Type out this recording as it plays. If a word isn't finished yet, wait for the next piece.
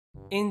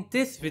In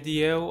this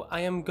video,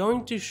 I am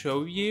going to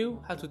show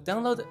you how to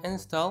download and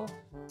install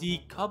the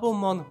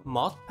Cobblemon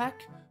Modpack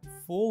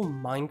for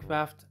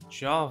Minecraft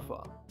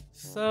Java.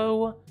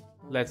 So,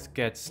 let's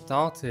get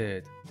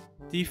started.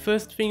 The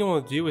first thing you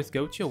want to do is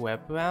go to your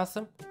web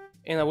browser,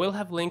 and I will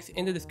have links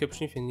in the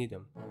description if you need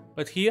them.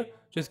 But here,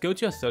 just go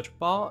to your search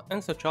bar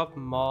and search up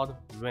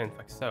Modrinth,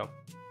 like so.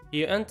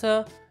 Here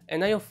enter,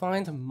 and now you'll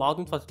find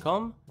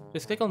modrinth.com,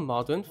 just click on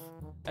Modrinth,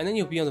 and then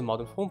you'll be on the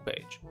Modrinth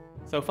homepage.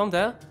 So from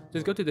there,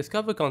 just go to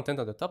Discover Content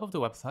on the top of the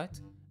website,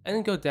 and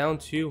then go down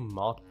to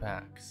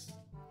Modpacks.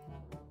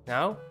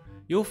 Now,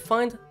 you'll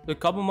find the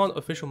Cobblemon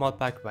official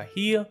modpack right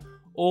here,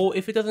 or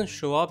if it doesn't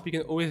show up, you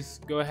can always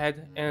go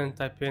ahead and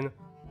type in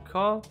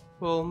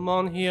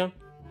Cobblemon here,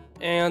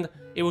 and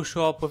it will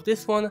show up with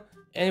this one,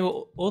 and it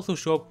will also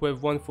show up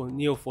with one for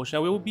NeoForge.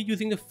 Now we will be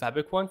using the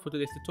Fabric one for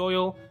today's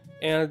tutorial,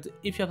 and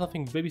if you have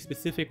something very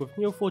specific with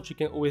NeoForge, you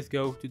can always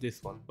go to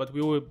this one, but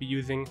we will be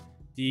using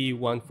the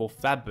one for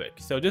Fabric.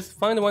 So just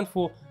find the one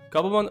for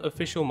Cobblemon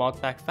official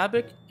modpack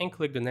Fabric and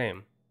click the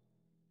name.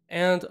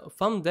 And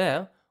from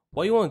there,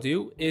 what you want to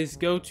do is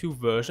go to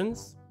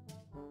versions,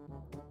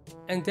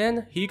 and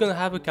then here you're gonna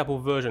have a couple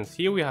versions.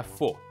 Here we have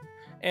 4,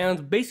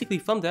 and basically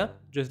from there,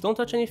 just don't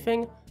touch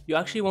anything. You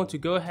actually want to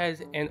go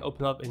ahead and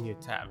open up a new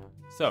tab.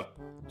 So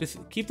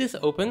just keep this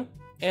open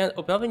and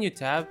open up a new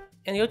tab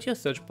and go to your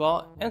search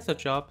bar and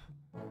search up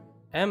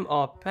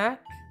modpack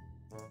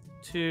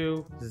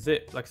to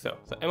zip, like so.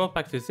 So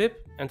modpack to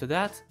zip, enter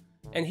that,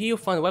 and here you'll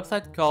find a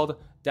website called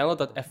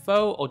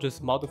download.fo or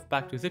just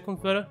modpack to zip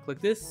converter.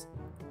 Click this,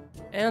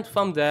 and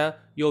from there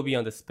you'll be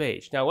on this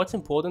page. Now what's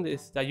important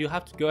is that you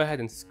have to go ahead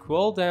and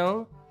scroll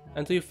down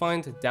until you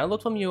find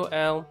download from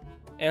URL,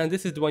 and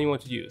this is the one you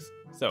want to use.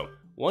 So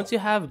once you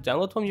have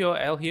download from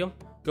URL here,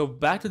 go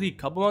back to the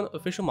Cobblemon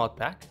official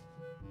modpack.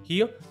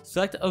 Here,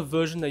 select a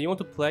version that you want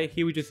to play.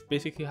 Here we just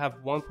basically have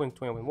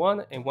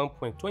 1.20.1 and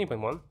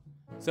 1.20.1.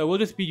 So we'll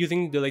just be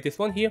using the latest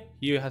one here.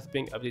 Here it has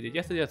been updated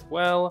yesterday as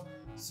well.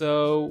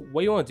 So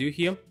what you want to do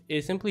here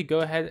is simply go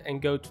ahead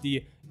and go to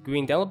the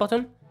green download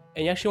button,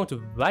 and you actually want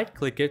to right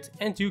click it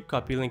and do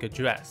copy link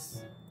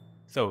address.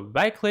 So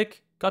right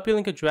click, copy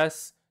link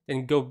address,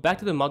 then go back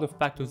to the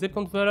modpack to zip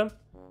converter,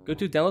 go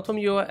to download from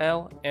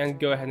URL, and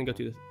go ahead and go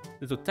to this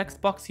little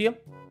text box here,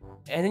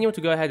 and then you want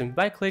to go ahead and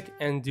right click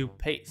and do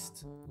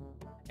paste.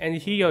 And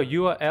here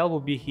your URL will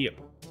be here.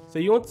 So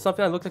you want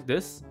something that looks like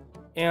this,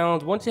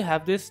 and once you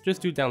have this,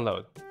 just do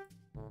download.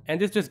 And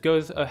this just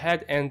goes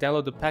ahead and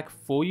download the pack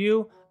for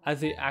you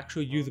as the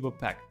actual usable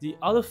pack. The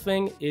other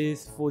thing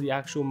is for the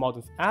actual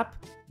Modrinth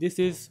app. This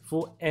is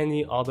for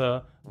any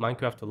other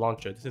Minecraft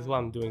launcher. This is why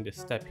I'm doing this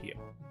step here.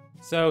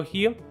 So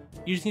here,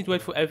 you just need to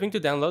wait for everything to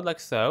download, like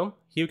so.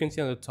 Here you can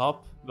see on the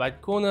top right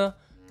corner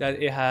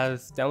that it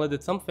has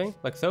downloaded something,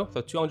 like so.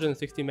 So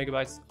 260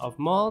 megabytes of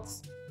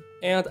mods.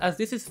 And as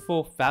this is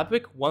for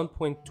Fabric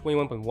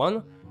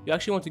 1.21.1, you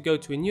actually want to go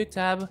to a new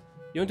tab.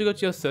 You want to go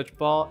to your search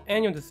bar,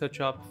 and you want to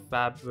search up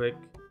Fabric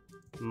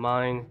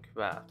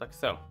Minecraft, like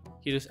so.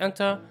 Here just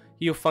enter,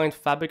 here you'll find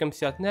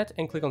fabricmc.net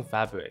and click on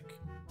Fabric.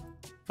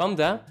 From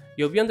there,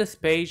 you'll be on this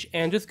page,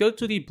 and just go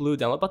to the blue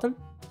download button,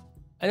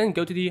 and then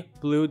go to the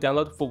blue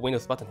download for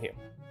Windows button here.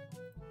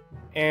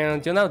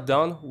 And you're now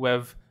done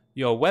with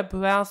your web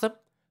browser.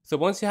 So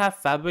once you have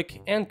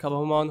Fabric and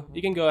Cobblemon,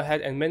 you can go ahead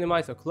and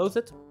minimize or close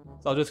it.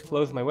 So I'll just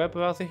close my web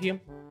browser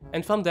here.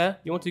 And from there,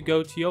 you want to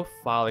go to your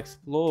File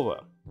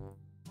Explorer.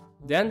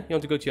 Then you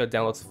want to go to your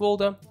Downloads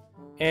folder,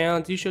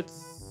 and you should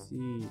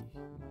see.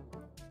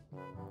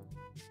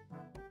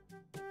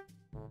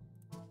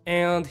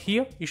 And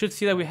here, you should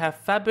see that we have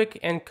Fabric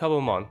and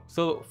Cobblemon.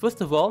 So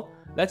first of all,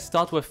 let's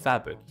start with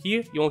Fabric.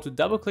 Here, you want to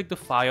double click the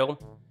file,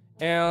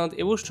 and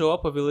it will show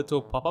up with a little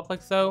pop-up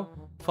like so.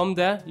 From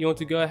there, you want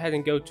to go ahead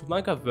and go to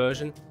Minecraft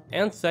version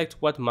and select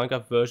what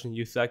Minecraft version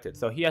you selected.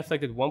 So here I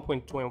selected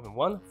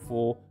 1.21.1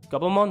 for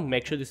Cobblemon.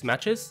 Make sure this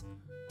matches.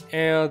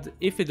 And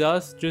if it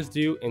does, just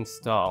do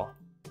install.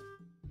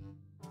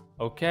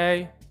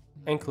 OK,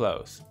 and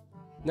close.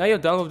 Now you're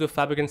done with the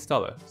Fabric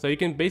installer. So you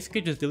can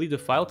basically just delete the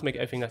file to make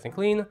everything nice and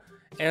clean.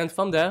 And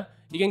from there,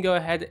 you can go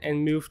ahead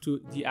and move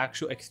to the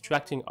actual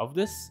extracting of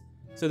this.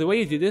 So the way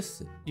you do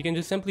this, you can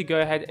just simply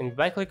go ahead and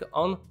right click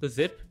on the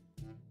zip.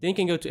 Then you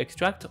can go to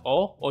extract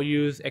all, or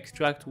use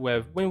extract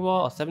with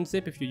WinRAR or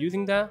 7-zip if you're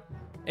using that.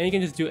 And you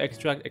can just do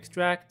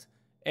extract,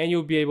 and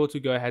you'll be able to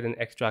go ahead and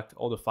extract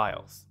all the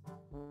files.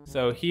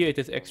 So here it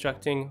is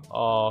extracting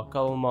our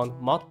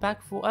Cobblemon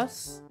modpack for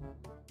us.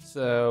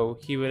 So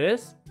here it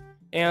is.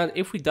 And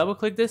if we double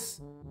click this,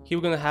 here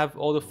we're gonna have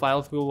all the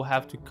files we will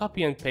have to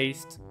copy and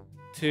paste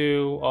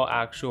to our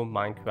actual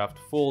Minecraft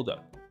folder.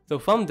 So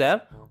from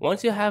there,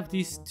 once you have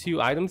these 2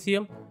 items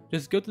here,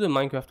 just go to the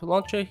Minecraft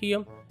launcher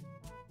here.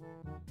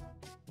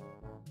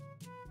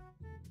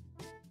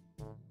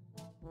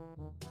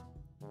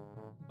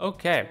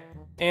 Okay,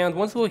 and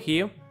once we're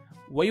here,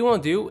 what you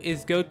want to do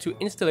is go to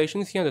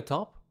installations here on the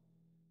top.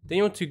 Then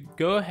you want to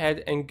go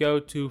ahead and go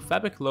to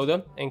Fabric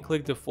Loader and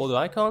click the folder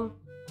icon.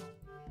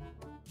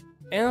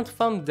 And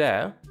from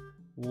there,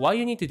 what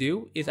you need to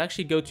do is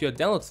actually go to your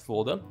downloads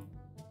folder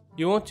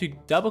you want to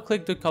double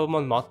click the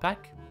Cobblemon Modpack,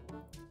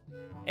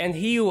 and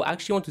here you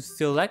actually want to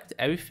select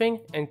everything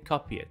and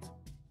copy it.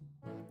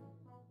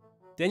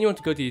 Then you want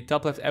to go to the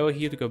top left arrow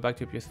here to go back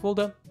to your PS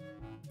folder,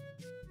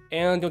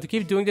 and you want to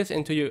keep doing this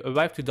until you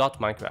arrive to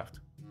 .minecraft.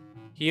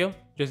 Here,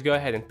 just go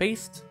ahead and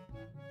paste,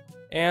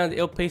 and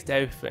it'll paste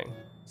everything.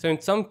 So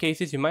in some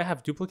cases you might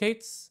have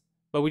duplicates,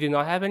 but we do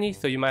not have any,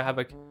 so you might have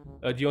like,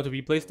 do you want to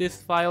replace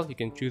this file? You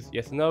can choose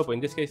yes or no, but in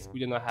this case we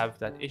do not have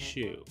that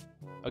issue.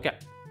 Okay,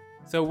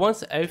 so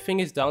once everything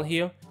is down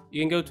here,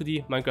 you can go to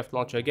the Minecraft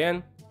launcher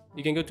again,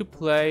 you can go to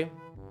play,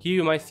 here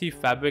you might see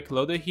fabric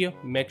loader here,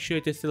 make sure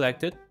it is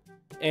selected,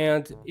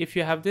 and if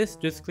you have this,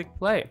 just click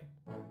play.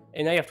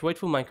 And now you have to wait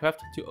for Minecraft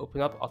to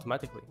open up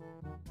automatically.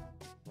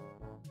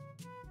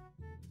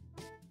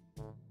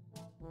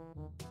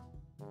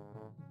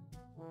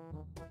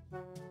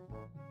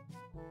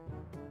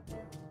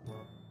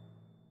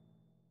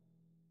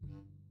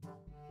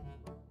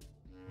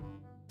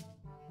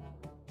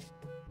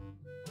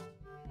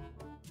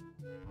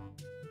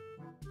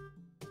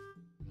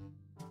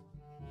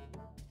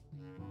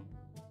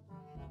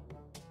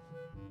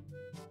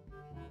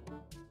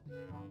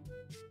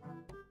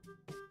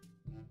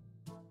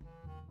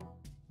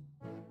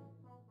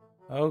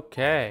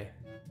 Okay,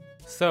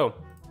 so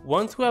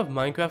once we have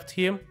Minecraft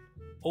here,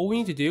 all we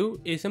need to do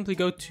is simply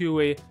go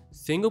to a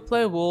single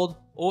player world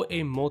or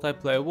a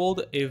multiplayer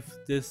world if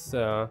this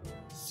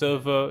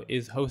server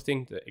is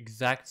hosting the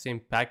exact same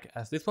pack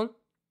as this one.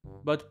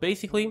 But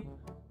basically,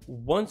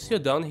 once you're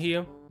done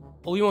here,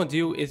 all you want to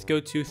do is go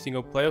to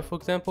single player, for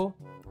example,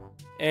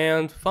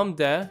 and from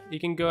there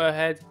you can go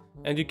ahead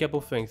and do a couple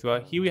things.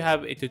 Well, here we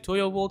have a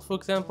tutorial world, for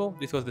example,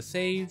 this was the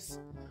saves,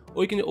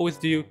 or you can always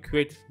do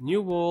create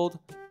new world,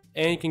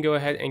 and you can go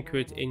ahead and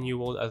create a new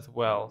world as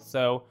well.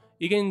 So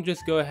you can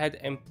just go ahead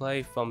and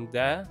play from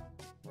there,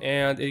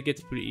 and it gets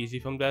pretty easy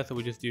from there. So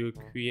we just do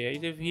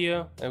creative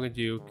here, and we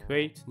do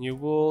create new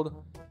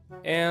world,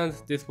 and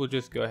this will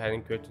just go ahead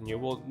and create a new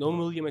world.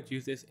 Normally you might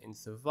use this in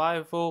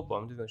survival, but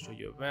I'm just going to show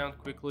you around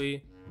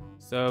quickly.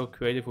 So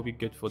creative will be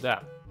good for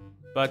that.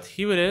 But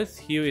here it is,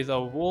 here is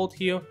our world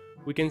here.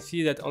 We can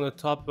see that on the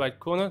top right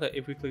corner that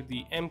if we click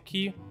the M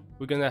key,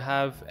 we're gonna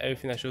have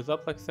everything that shows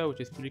up like so, which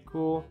is pretty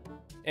cool.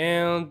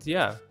 And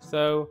yeah,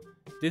 so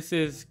this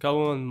is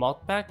Cobblemon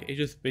Modpack. It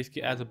just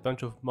basically adds a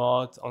bunch of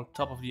mods on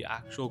top of the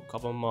actual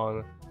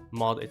Cobblemon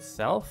mod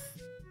itself.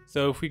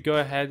 So if we go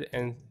ahead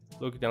and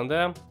look down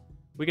there,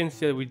 we can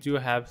see that we do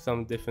have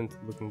some different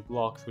looking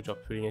blocks, which are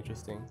pretty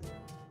interesting.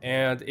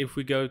 And if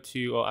we go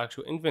to our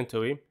actual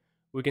inventory,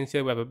 we can see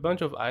that we have a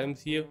bunch of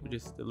items here, which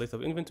is the list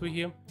of inventory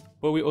here,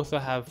 but we also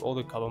have all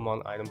the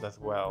Cobblemon items as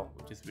well,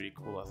 which is really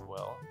cool as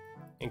well,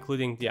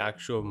 including the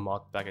actual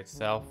mod pack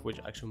itself, which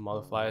actually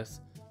modifies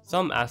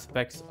some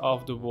aspects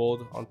of the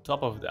world on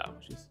top of that,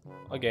 which is,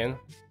 again,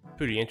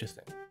 pretty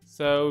interesting.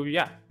 So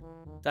yeah,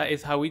 that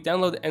is how we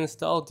download and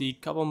install the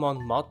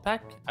Cobblemon mod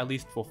pack, at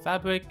least for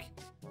Fabric.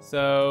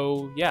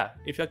 So yeah,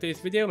 if you liked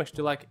this video, make sure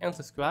to like and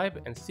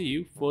subscribe, and see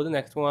you for the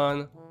next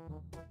one.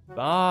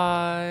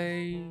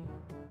 Bye!